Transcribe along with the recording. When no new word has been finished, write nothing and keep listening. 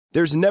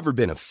There's never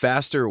been a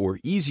faster or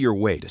easier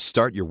way to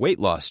start your weight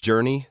loss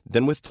journey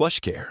than with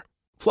PlushCare.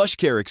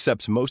 PlushCare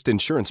accepts most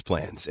insurance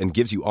plans and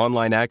gives you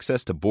online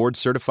access to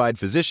board-certified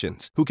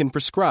physicians who can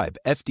prescribe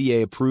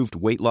FDA-approved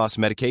weight loss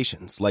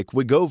medications like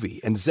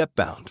Wegovy and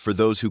Zepbound for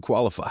those who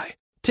qualify.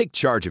 Take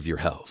charge of your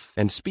health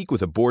and speak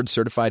with a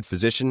board-certified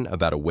physician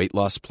about a weight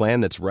loss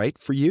plan that's right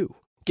for you.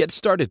 Get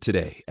started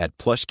today at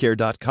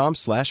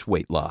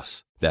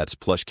plushcare.com/weight-loss. That's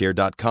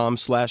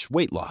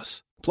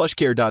plushcare.com/weight-loss.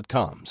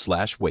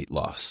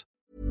 plushcare.com/weight-loss.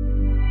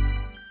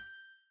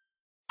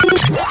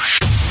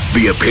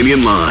 The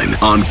Opinion Line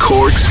on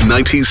Cork's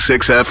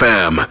 96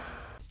 FM.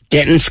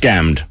 Getting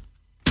scammed.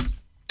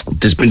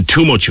 There's been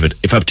too much of it.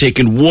 If I've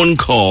taken one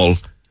call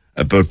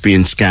about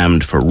being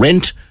scammed for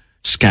rent,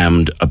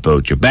 scammed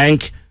about your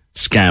bank,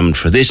 scammed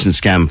for this and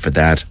scammed for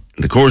that,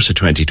 in the course of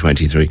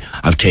 2023,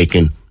 I've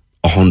taken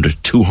 100,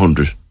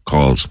 200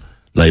 calls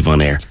live on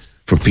air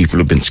for people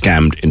who've been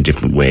scammed in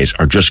different ways,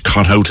 or just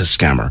caught out a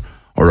scammer,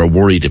 or are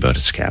worried about a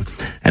scam.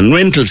 And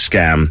rental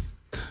scam,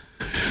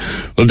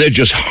 well, they're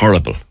just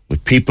horrible,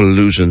 with people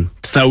losing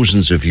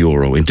thousands of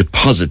euro in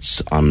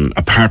deposits on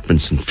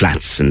apartments and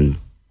flats and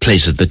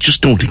places that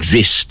just don't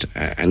exist,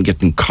 and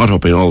getting caught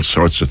up in all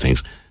sorts of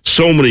things.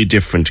 So many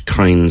different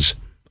kinds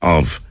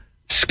of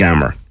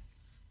scammer.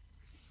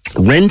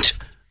 Rent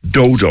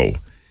Dodo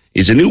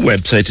is a new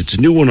website. It's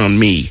a new one on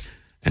me.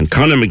 And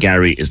Conor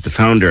McGarry is the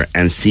founder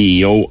and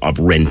CEO of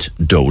Rent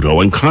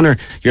Dodo. And Conor,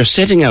 you're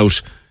setting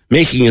out,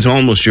 making it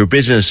almost your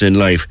business in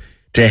life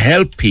to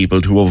help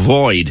people to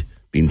avoid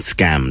being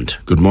scammed.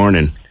 Good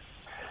morning.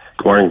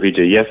 Good morning,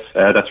 VJ. Yes,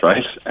 that's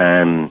right.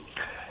 I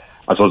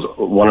suppose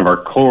one of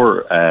our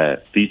core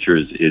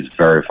features is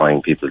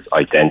verifying people's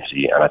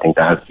identity, and I think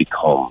that has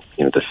become,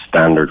 the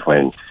standard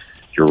when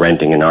you're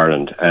renting in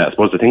Ireland. I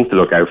suppose the things to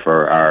look out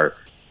for are,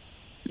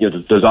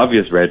 there's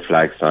obvious red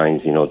flag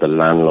signs. The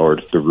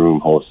landlord, the room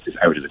host is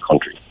out of the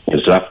country.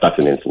 So that's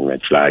an instant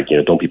red flag.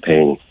 Don't be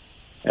paying,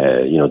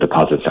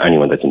 deposits to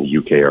anyone that's in the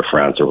UK or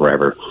France or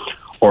wherever.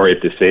 Or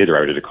if they say they're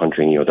out of the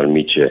country, they'll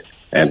meet you.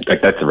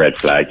 That's a red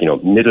flag.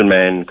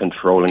 Middlemen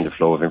controlling the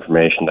flow of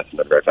information, that's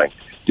another red flag.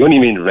 The only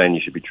middlemen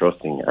you should be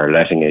trusting are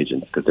letting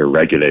agents because they're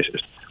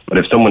regulated. But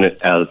if someone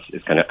else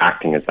is kind of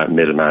acting as that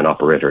middleman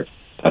operator,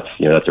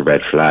 that's a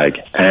red flag.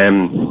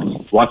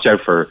 Watch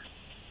out for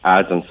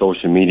ads on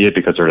social media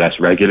because they're less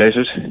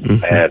regulated.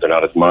 Mm-hmm. They're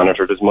not as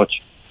monitored as much.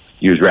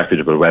 Use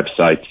reputable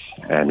websites,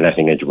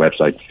 letting agent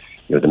websites,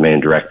 the main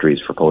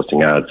directories for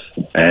posting ads.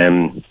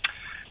 And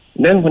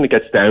then when it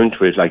gets down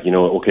to it,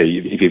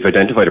 if you've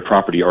identified a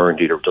property or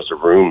indeed just a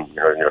room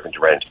you're looking to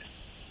rent,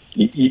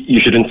 you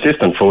should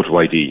insist on photo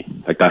ID.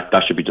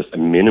 That should be just a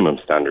minimum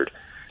standard.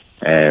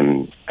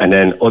 And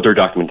then other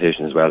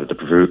documentation as well that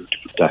prove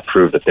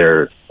that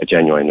they're a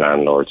genuine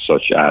landlord,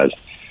 such as,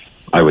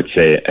 I would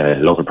say, a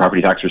local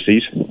property tax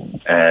receipt,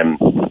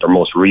 their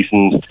most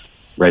recent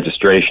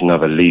registration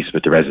of a lease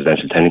with the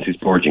Residential Tenancies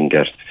Board. You can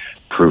get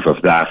proof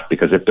of that,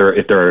 because if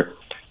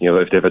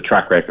they have a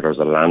track record as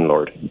a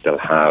landlord, they'll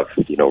have,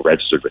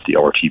 registered with the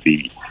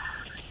RTB.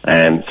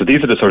 So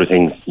these are the sort of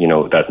things,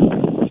 that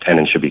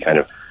tenants should be kind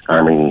of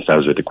arming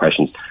themselves with the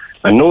questions.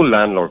 And no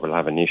landlord will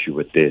have an issue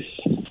with this,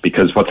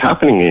 because what's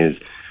happening is,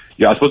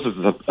 I suppose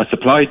there's a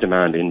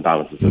supply-demand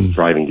imbalance that's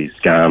driving these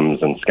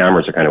scams, and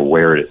scammers are kind of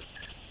aware of it.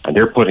 And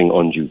they're putting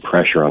undue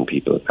pressure on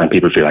people. And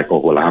people feel like, oh,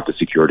 well, I have to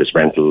secure this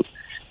rental,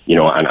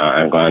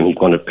 and he's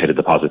going to pay the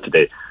deposit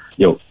today.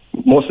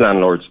 Most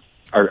landlords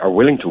are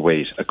willing to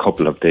wait a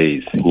couple of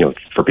days,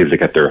 for people to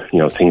get their,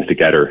 things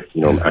together,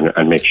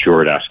 and make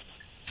sure that,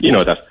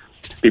 that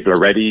people are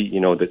ready,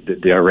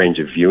 they arrange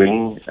a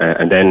viewing.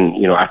 And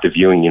then, after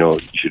viewing, you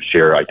should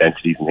share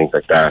identities and things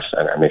like that,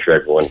 and make sure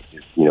everyone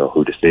is,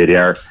 who they say they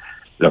are,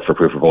 look for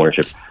proof of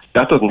ownership.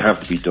 That doesn't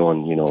have to be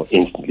done,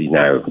 instantly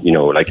now,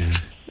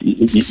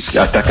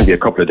 that can be a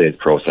couple of days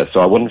process.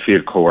 So I wouldn't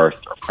feel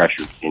coerced or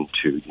pressured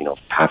into,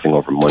 passing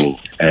over money.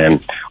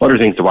 Other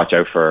things to watch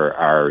out for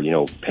are,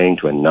 paying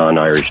to a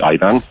non-Irish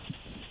IBAN.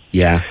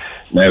 Yeah.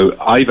 Now,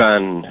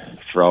 IBAN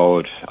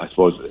fraud, I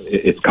suppose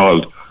it's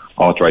called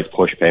authorized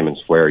push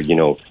payments, where,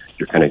 you're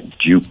kind of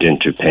duped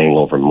into paying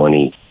over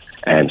money.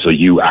 And so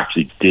you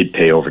actually did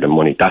pay over the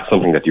money. That's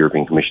something that the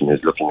European Commission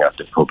is looking at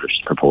to publish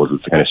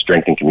proposals to kind of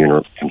strengthen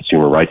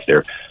consumer rights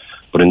there.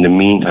 But in the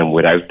meantime,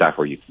 without that,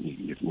 where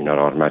you're not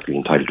automatically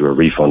entitled to a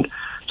refund,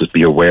 just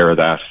be aware of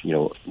that.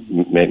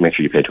 Make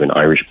sure you pay to an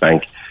Irish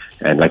bank.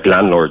 And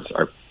landlords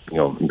are,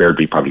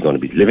 invariably probably going to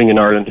be living in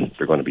Ireland.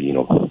 They're going to be,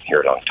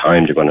 here a long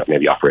time. They're going to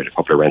maybe operate a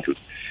couple of rentals.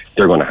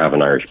 They're going to have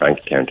an Irish bank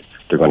account.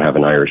 They're going to have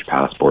an Irish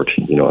passport,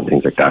 and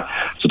things like that.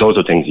 So those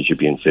are things you should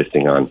be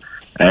insisting on.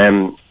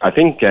 I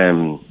think,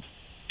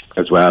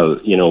 as well,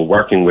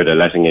 working with a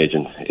letting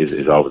agent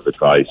is always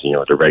advised.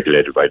 They're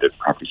regulated by the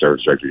Property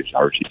Service Regulatory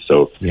Authority,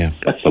 so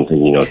that's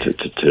something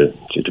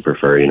to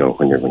prefer.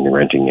 When you're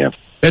renting. Yeah.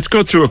 Let's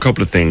go through a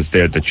couple of things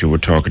there that you were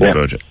talking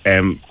about.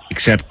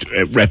 Except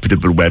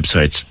reputable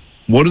websites.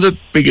 One of the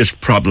biggest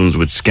problems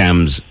with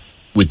scams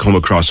we come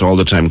across all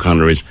the time,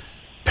 Conor, is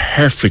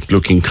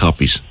perfect-looking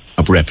copies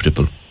of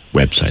reputable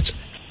websites.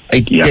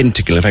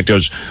 Identical. In fact, I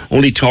was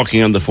only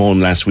talking on the phone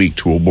last week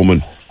to a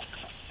woman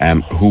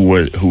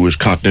who was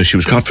caught. Now, she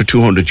was caught for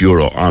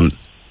 €200 on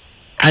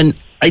an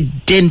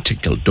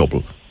identical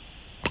double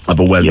of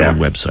a well-known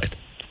website.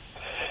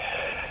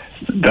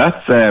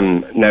 That's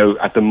now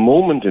at the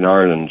moment in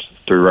Ireland,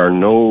 there are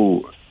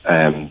no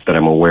that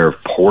I'm aware of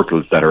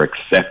portals that are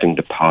accepting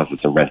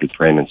deposits and rental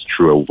payments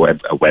through a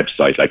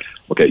website. Like,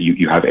 okay,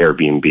 you have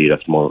Airbnb,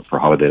 that's more for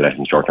holiday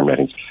lettings, short-term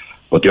lettings,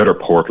 but the other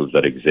portals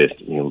that exist,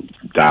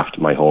 Daft,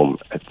 My Home,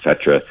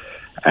 etc.,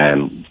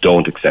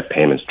 don't accept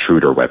payments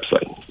through their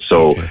website.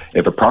 So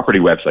if a property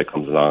website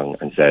comes along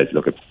and says,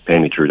 look, pay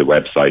me through the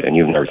website, and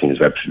you've never seen this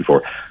website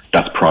before,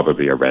 that's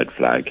probably a red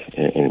flag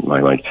in my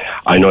mind.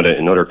 I know that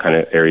in other kind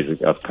of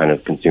areas of kind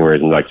of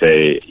consumerism, like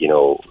say,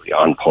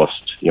 on post,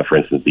 for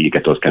instance, you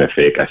get those kind of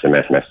fake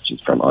SMS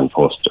messages from on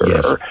post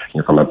or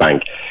from a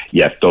bank.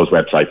 Yes, those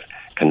websites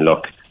can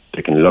look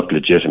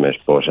legitimate,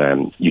 but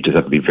you just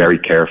have to be very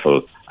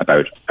careful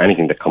about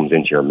anything that comes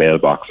into your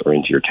mailbox or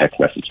into your text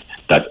message.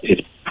 That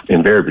it's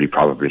invariably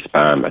probably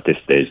spam at this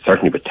stage.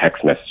 Certainly with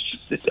text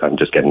messages, I'm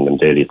just getting them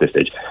daily at this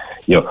stage.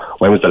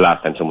 When was the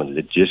last time someone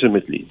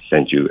legitimately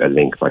sent you a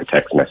link by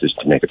text message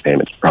to make a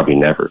payment? Probably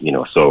never.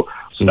 So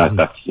that's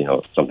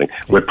something.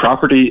 With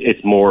property,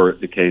 it's more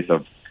the case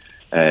of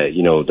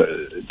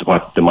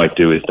what they might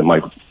do is they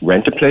might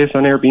rent a place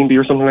on Airbnb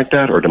or something like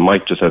that, or they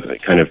might just have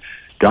kind of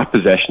got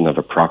possession of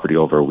a property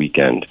over a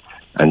weekend,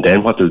 and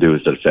then what they'll do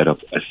is they'll set up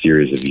a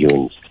series of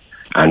viewings,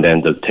 and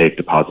then they'll take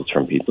deposits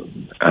from people,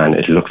 and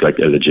it looks like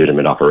a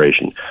legitimate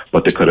operation,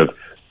 but they could have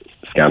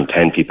scammed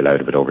 10 people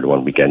out of it over the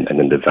one weekend, and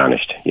then they've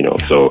vanished,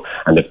 so,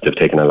 and they've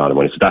taken a lot of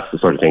money. So that's the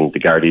sort of thing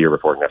the Gardaí are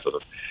reporting that sort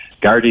of.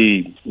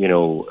 Gardaí,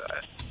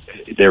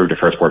 they're the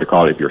first port of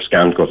call. If you're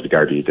scammed, go to the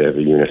Gardaí. They have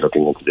a unit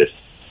looking into this.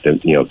 And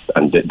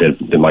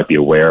they might be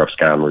aware of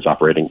scammers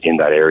operating in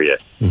that area.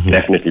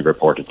 Definitely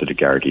report it to the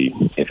Gardaí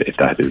if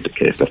that is the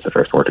case. That's the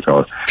first port of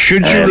call.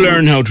 Should you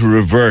learn how to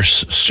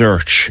reverse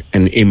search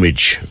an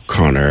image,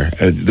 Conor?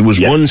 There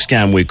was one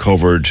scam we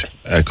covered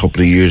a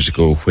couple of years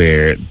ago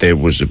where there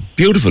was a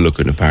beautiful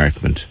looking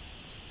apartment,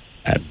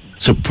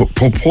 so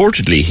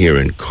purportedly here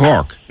in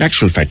Cork. In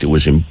actual fact, it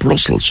was in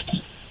Brussels,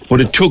 but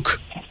it took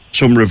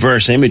some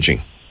reverse imaging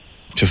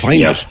to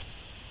find it.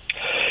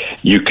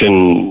 You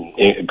can,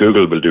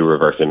 Google will do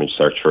reverse image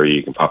search for you.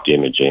 You can pop the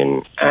image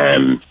in.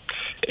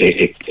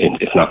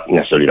 It's not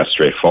necessarily that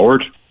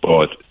straightforward,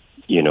 but,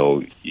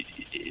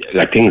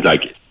 like things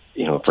like,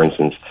 for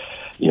instance,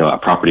 a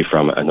property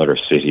from another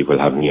city will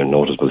have,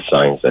 noticeable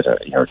signs that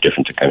are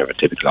different to kind of a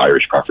typical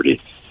Irish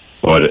property.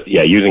 But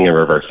using a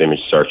reverse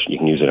image search, you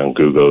can use it on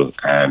Google,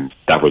 and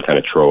that will kind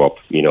of throw up,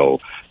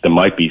 there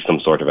might be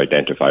some sort of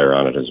identifier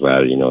on it as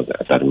well,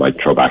 that it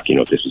might throw back,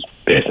 this is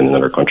based in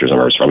another country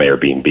or it's from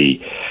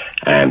Airbnb.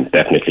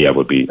 Definitely I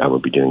would be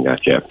doing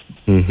that, yeah.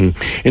 Mm-hmm.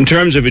 In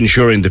terms of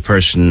ensuring the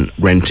person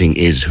renting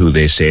is who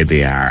they say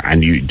they are,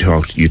 and you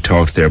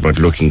talked there about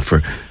looking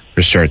for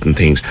certain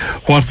things,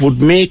 what would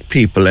make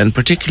people, and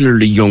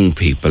particularly young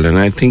people, and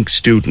I think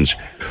students,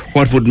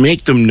 what would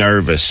make them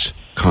nervous,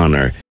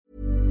 Conor?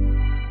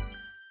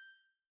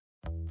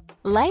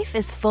 Life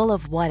is full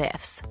of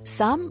what-ifs.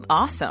 Some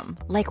awesome,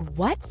 like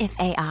what if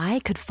AI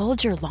could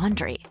fold your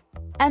laundry?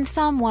 And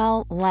some,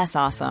 well, less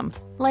awesome,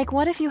 like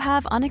what if you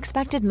have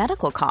unexpected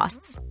medical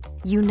costs?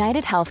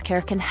 United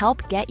Healthcare can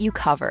help get you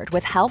covered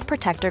with Health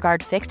Protector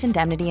Guard fixed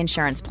indemnity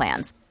insurance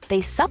plans. They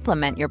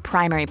supplement your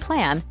primary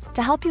plan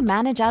to help you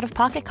manage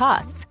out-of-pocket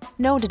costs.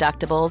 No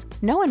deductibles,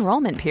 no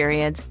enrollment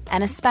periods,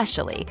 and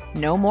especially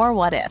no more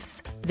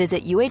what-ifs.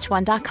 Visit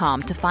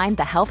uh1.com to find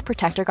the Health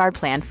Protector Guard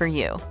plan for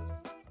you.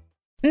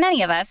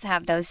 Many of us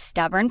have those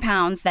stubborn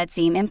pounds that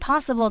seem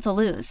impossible to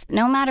lose,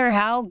 no matter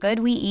how good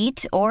we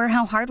eat or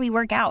how hard we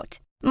work out.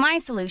 My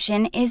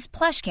solution is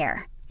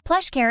PlushCare.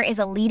 PlushCare is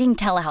a leading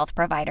telehealth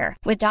provider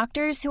with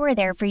doctors who are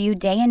there for you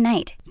day and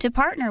night to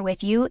partner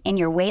with you in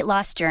your weight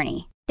loss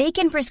journey. They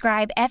can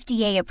prescribe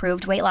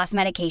FDA-approved weight loss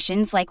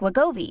medications like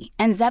Wegovy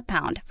and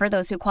Zepbound for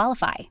those who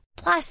qualify.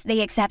 Plus,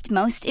 they accept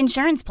most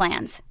insurance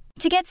plans.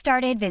 To get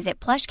started, visit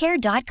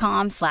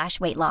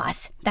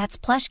plushcare.com/weightloss. That's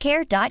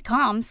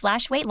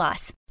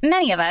plushcare.com/weightloss.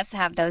 Many of us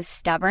have those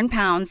stubborn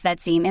pounds that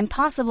seem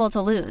impossible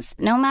to lose,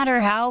 no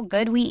matter how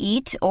good we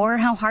eat or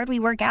how hard we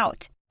work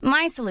out.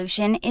 My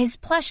solution is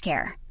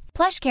PlushCare.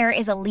 PlushCare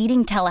is a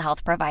leading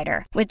telehealth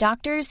provider with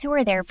doctors who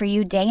are there for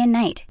you day and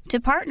night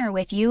to partner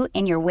with you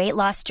in your weight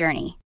loss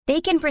journey.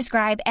 They can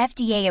prescribe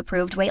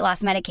FDA-approved weight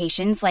loss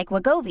medications like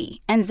Wegovy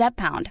and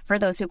Zepbound for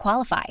those who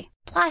qualify.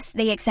 Plus,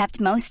 they accept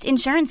most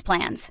insurance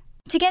plans.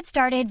 To get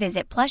started,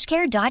 visit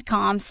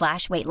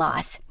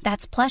plushcare.com/weightloss.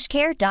 That's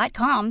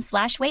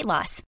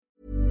plushcare.com/weightloss.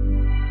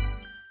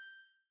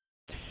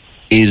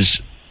 Is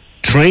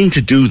trying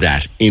to do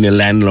that in a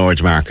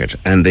landlord's market,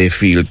 and they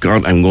feel,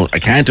 God, I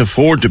can't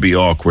afford to be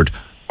awkward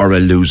or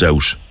I'll lose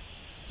out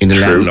in the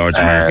landlord's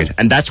market.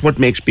 And that's what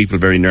makes people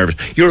very nervous.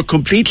 You're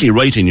completely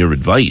right in your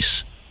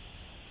advice.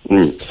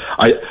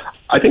 I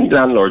think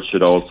landlords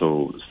should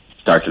also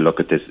start to look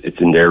at this. It's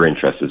in their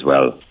interest as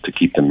well to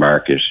keep the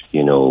market,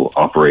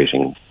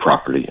 operating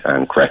properly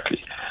and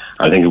correctly.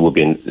 I think it would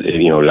be,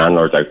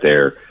 landlords out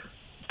there,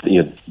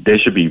 they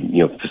should be,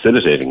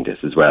 facilitating this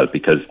as well,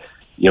 because,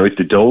 if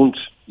they don't,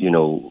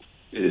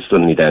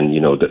 suddenly then,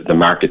 the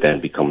market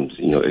then becomes,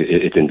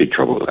 it's in big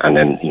trouble. And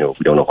then,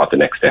 we don't know what the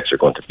next steps are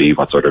going to be,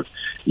 what sort of,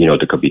 there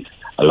could be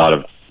a lot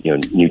of,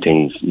 new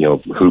things,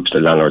 hoops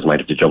that landlords might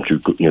have to jump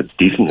through,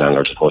 decent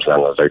landlords, as most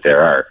landlords out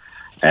there are.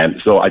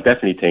 So I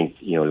definitely think,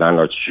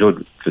 landlords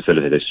should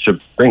facilitate this,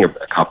 should bring a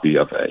copy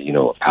of, a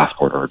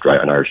passport or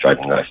an Irish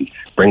driving license,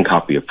 bring a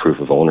copy of proof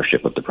of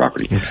ownership of the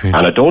property. Okay.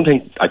 And I don't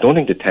think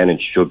the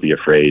tenants should be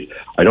afraid.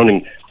 I don't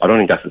think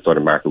that's the sort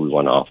of market we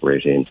want to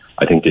operate in.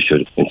 I think they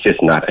should insist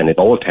on that. And if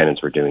all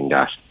tenants were doing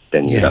that,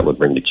 then that would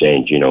bring the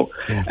change,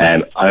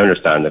 I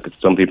understand that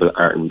some people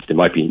they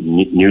might be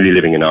newly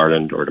living in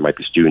Ireland, or there might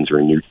be students who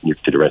are new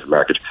to the rental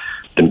market.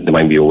 They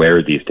might be aware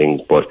of these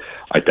things, but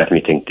I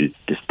definitely think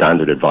the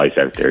standard advice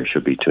out there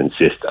should be to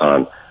insist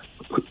on,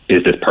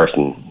 is this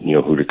person,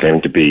 who they're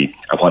claiming to be,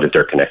 and what is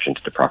their connection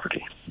to the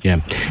property?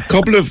 Yeah. A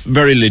couple of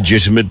very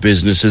legitimate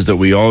businesses that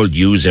we all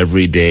use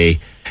every day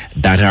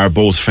that are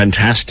both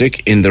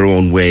fantastic in their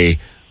own way,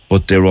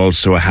 but they're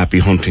also a happy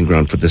hunting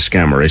ground for the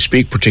scammer. I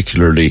speak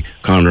particularly,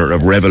 Conor,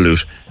 of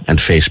Revolut and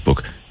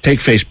Facebook. Take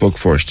Facebook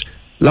first.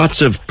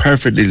 Lots of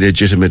perfectly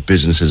legitimate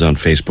businesses on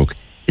Facebook.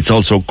 It's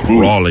also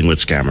crawling with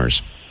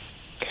scammers.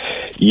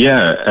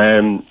 Yeah,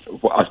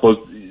 I suppose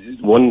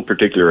one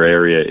particular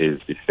area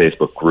is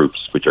Facebook groups,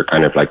 which are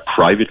kind of like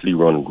privately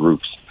run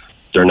groups.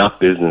 They're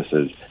not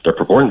businesses. They're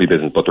purporting to be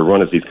business, but they're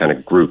run as these kind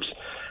of groups.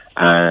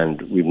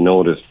 And we've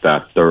noticed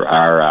that there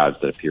are ads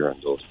that appear on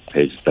those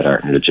pages that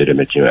aren't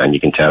legitimate, and you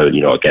can tell,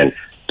 again,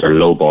 they're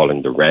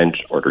lowballing the rent,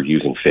 or they're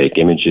using fake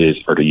images,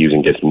 or they're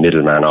using this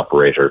middleman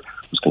operator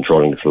who's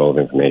controlling the flow of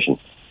information.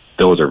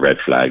 Those are red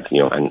flags,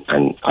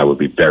 and I would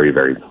be very,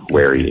 very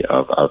wary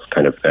of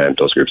kind of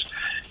those groups.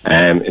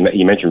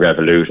 You mentioned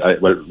Revolut.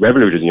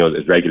 Revolut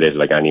is regulated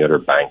like any other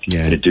bank.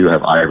 Yeah. They do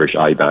have Irish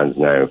IBANs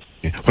now.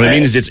 Yeah. What I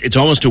mean is it's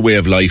almost a way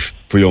of life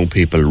for young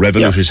people.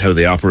 Revolut is how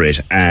they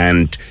operate,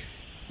 and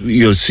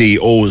you'll see,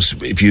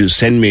 if you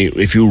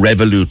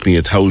Revolut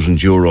me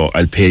 €1,000,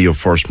 I'll pay your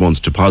first month's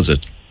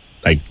deposit.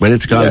 Like, when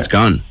it's gone, it's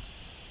gone.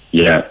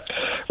 Yeah.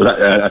 Well,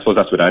 I suppose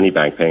that's with any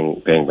bank,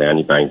 paying by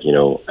any bank,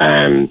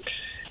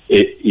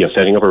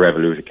 setting up a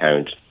Revolut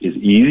account is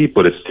easy,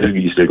 but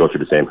you still go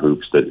through the same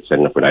hoops that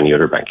setting up with any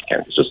other bank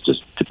account. It's just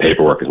the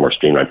paperwork is more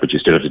streamlined, but you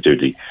still have to do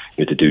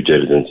the due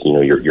diligence,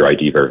 your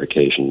ID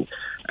verification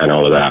and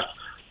all of that.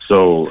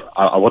 So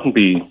I wouldn't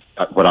be.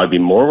 What I'd be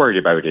more worried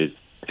about is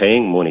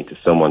paying money to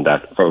someone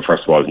that,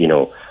 first of all,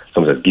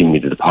 someone that's giving me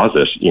the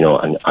deposit,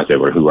 and I say,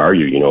 well, who are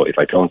you? If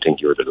I don't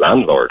think you're the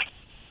landlord,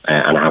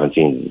 and I haven't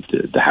seen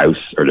the house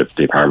or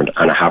the apartment,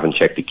 and I haven't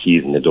checked the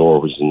keys in the door,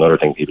 which is another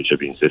thing people should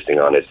be insisting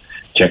on, is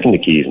checking the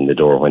keys in the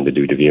door when they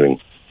do the viewing.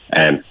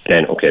 Then,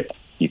 okay,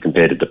 you can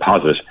pay the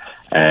deposit,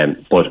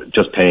 but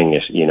just paying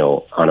it,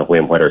 on a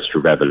whim, whether it's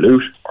through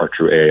Revolut or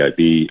through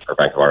AIB or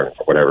Bank of Ireland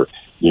or whatever,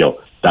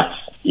 that's,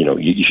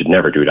 you should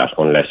never do that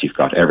unless you've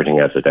got everything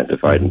else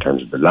identified in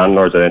terms of the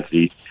landlord's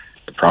identity,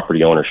 the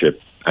property ownership,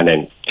 and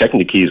then checking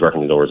the keys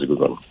working the door is a good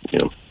one.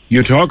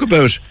 You talk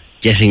about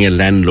getting a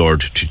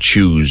landlord to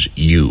choose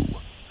you.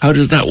 How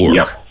does that work?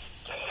 Yeah.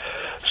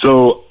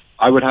 So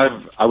I would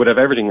have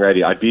everything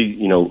ready. I'd be,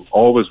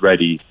 always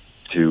ready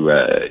to,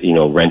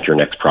 rent your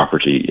next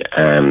property.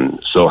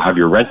 So have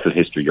your rental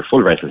history, your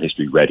full rental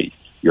history ready.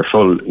 Your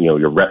full,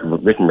 your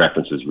written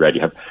references ready.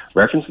 Have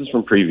references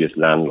from previous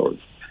landlords.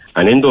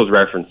 And in those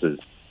references,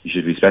 you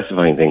should be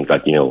specifying things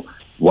like,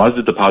 was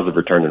the deposit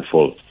returned in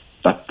full?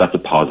 That's a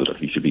positive.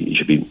 You should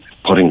be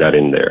putting that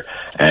in there.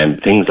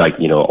 Things like,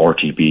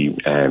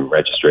 RTB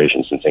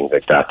registrations and things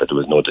like that there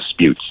was no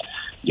disputes.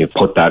 You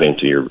put that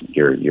into your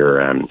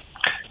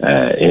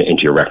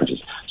into your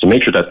references. So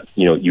make sure that,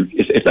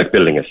 it's like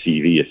building a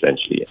CV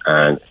essentially,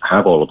 and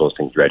have all of those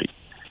things ready.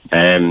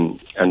 And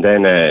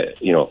then,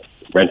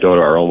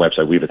 Rentolo, our own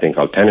website, we have a thing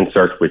called Tenant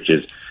Search,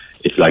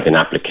 it's like an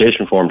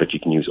application form that you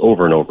can use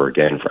over and over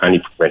again for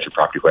any rental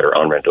property, whether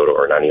on Rentolo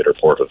or on any other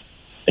portal,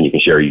 and you can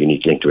share a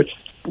unique link to it.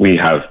 We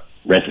have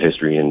rental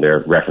history in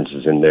there,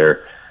 references in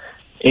there.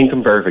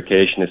 Income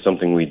verification is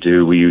something we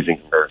do. We use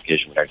income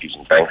verification without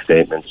using bank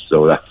statements,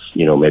 so that's,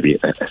 maybe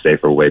a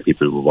safer way.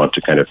 People will want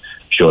to kind of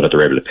show that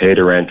they're able to pay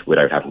the rent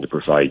without having to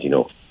provide,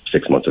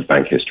 6 months of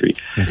bank history.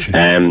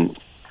 And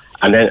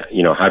then,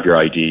 have your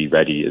ID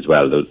ready as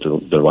well.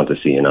 They'll want to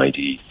see an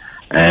ID.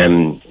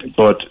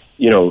 But,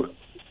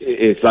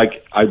 it's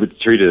like, I would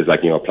treat it as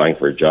like, applying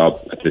for a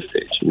job at this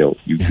stage. You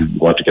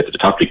want to get to the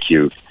top of the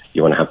queue.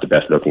 You want to have the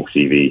best looking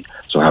CV,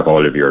 so have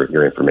all of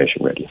your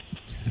information ready.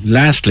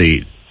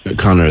 Lastly,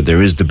 Conor,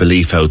 there is the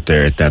belief out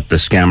there that the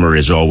scammer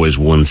is always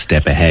one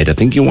step ahead. I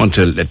think you want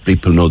to let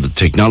people know that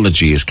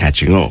technology is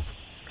catching up.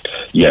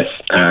 Yes,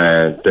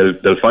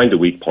 they'll find the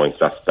weak points.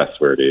 That's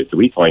where it is. The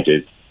weak point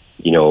is,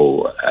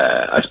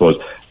 I suppose,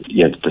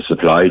 the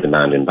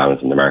supply-demand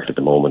imbalance in the market at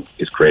the moment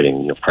is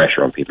creating,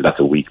 pressure on people. That's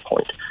a weak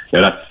point.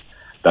 Now,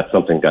 that's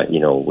something that,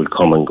 will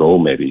come and go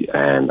maybe,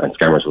 and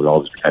scammers will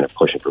always be kind of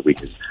pushing for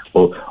weakness.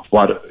 Well,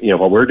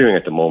 what we're doing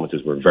at the moment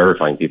is we're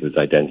verifying people's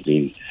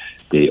identities.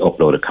 They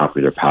upload a copy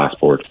of their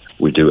passport.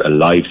 We do a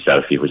live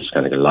selfie, which is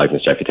kind of like a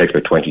liveness check. It takes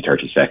about 20,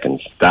 30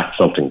 seconds. That's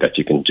something that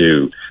you can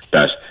do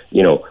that,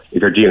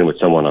 if you're dealing with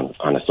someone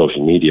on a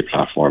social media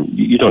platform,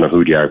 you don't know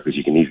who they are because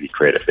you can easily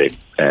create a fake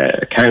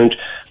account.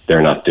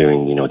 They're not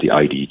doing, the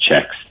ID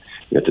checks,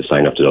 to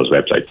sign up to those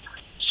websites.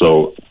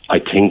 So I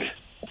think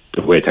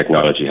the way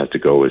technology has to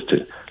go is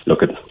to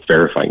look at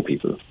verifying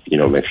people,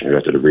 make sure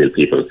that they're the real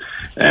people.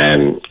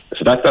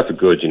 So that's a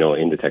good,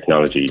 in the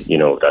technology,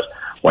 that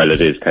while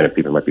it is kind of,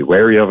 people might be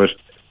wary of it,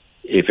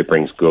 if it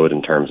brings good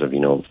in terms of,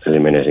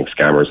 eliminating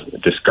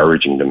scammers,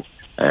 discouraging them,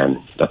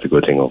 that's a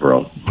good thing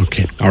overall.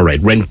 Okay. All right.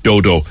 Rent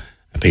Dodo.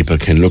 People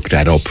can look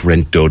that up.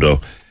 Rent Dodo,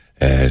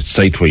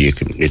 site where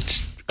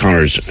it's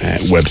Connor's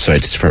website.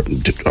 It's for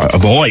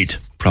avoid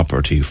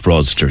property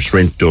fraudsters.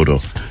 Rent Dodo.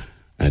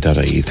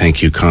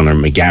 Thank you, Conor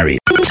McGarry.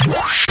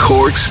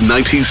 Cork's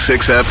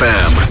 96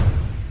 FM.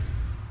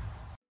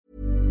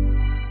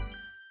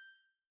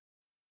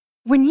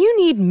 When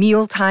you need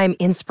mealtime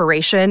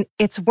inspiration,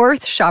 it's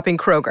worth shopping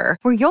Kroger,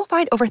 where you'll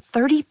find over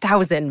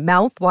 30,000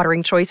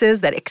 mouth-watering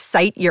choices that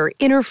excite your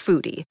inner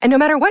foodie. And no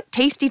matter what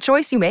tasty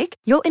choice you make,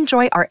 you'll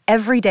enjoy our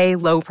everyday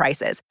low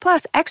prices,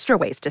 plus extra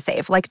ways to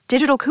save, like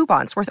digital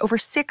coupons worth over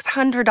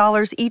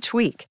 $600 each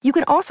week. You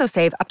can also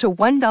save up to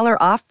 $1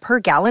 off per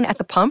gallon at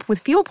the pump with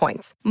fuel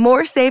points.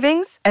 More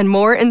savings and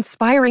more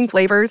inspiring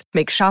flavors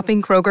make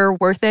shopping Kroger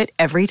worth it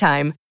every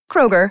time.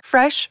 Kroger,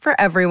 fresh for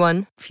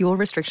everyone. Fuel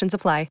restrictions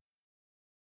apply.